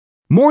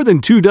More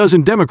than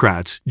 24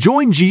 Democrats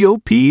joined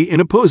GOP in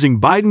opposing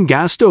Biden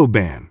gas stove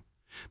ban.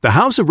 The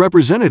House of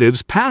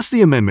Representatives passed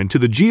the amendment to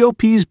the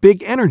GOP's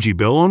big energy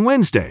bill on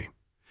Wednesday.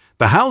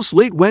 The House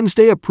late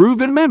Wednesday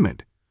approved an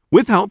amendment,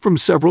 with help from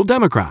several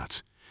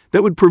Democrats,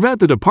 that would prevent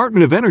the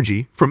Department of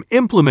Energy from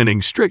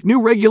implementing strict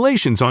new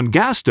regulations on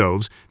gas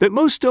stoves that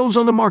most stoves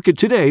on the market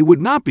today would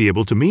not be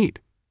able to meet.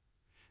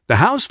 The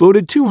House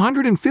voted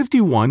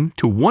 251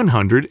 to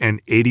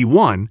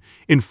 181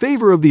 in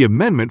favor of the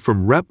amendment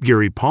from Rep.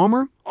 Gary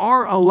Palmer,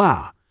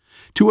 R.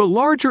 to a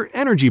larger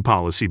energy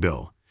policy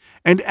bill,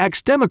 and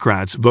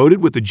ex-Democrats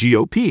voted with the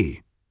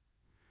GOP.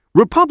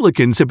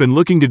 Republicans have been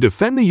looking to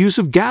defend the use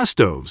of gas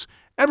stoves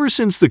ever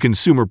since the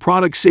Consumer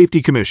Product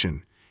Safety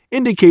Commission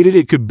indicated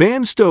it could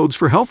ban stoves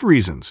for health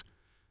reasons.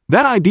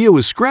 That idea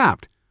was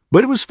scrapped,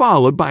 but it was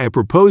followed by a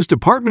proposed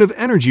Department of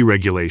Energy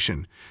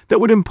regulation that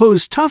would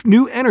impose tough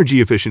new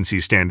energy efficiency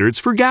standards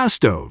for gas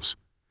stoves.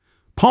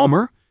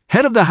 Palmer,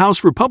 head of the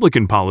House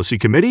Republican Policy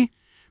Committee,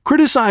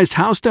 criticized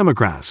House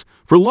Democrats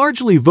for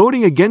largely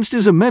voting against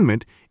his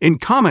amendment in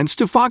comments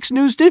to Fox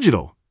News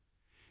Digital.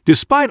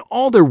 Despite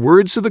all their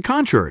words to the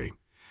contrary,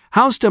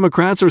 House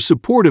Democrats are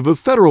supportive of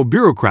federal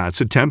bureaucrats'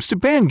 attempts to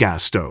ban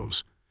gas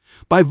stoves.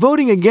 By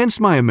voting against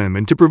my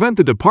amendment to prevent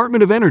the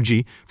Department of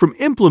Energy from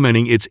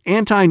implementing its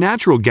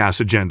anti-natural gas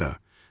agenda,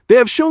 they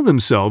have shown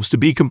themselves to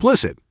be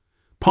complicit,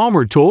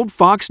 Palmer told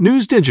Fox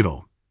News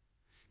Digital.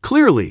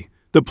 Clearly,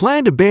 the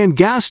plan to ban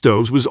gas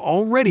stoves was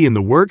already in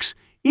the works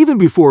even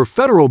before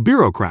federal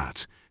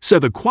bureaucrats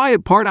said the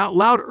quiet part out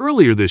loud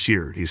earlier this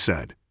year, he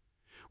said.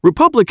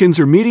 Republicans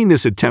are meeting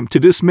this attempt to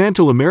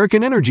dismantle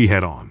American energy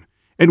head-on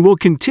and will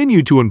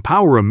continue to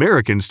empower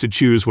Americans to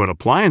choose what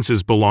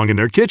appliances belong in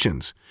their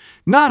kitchens,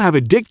 not have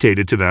it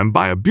dictated to them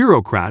by a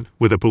bureaucrat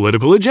with a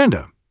political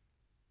agenda.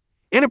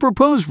 In a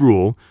proposed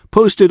rule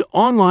posted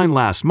online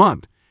last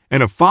month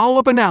and a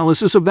follow-up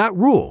analysis of that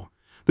rule,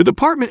 the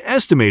department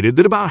estimated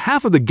that about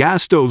half of the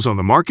gas stoves on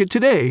the market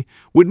today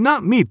would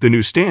not meet the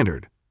new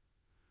standard.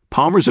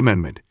 Palmer's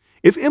amendment,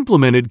 if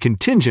implemented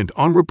contingent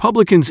on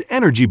Republicans'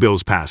 energy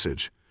bill's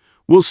passage,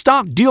 will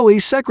stop DOE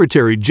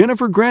Secretary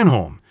Jennifer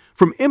Granholm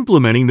from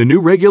implementing the new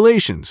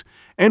regulations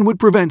and would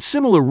prevent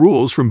similar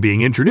rules from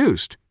being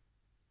introduced.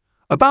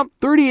 About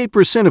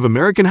 38% of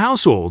American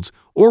households,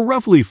 or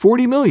roughly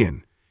 40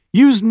 million,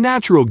 use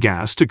natural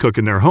gas to cook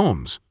in their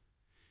homes.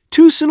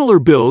 Two similar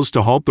bills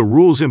to halt the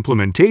rule's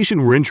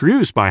implementation were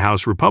introduced by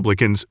House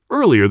Republicans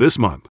earlier this month.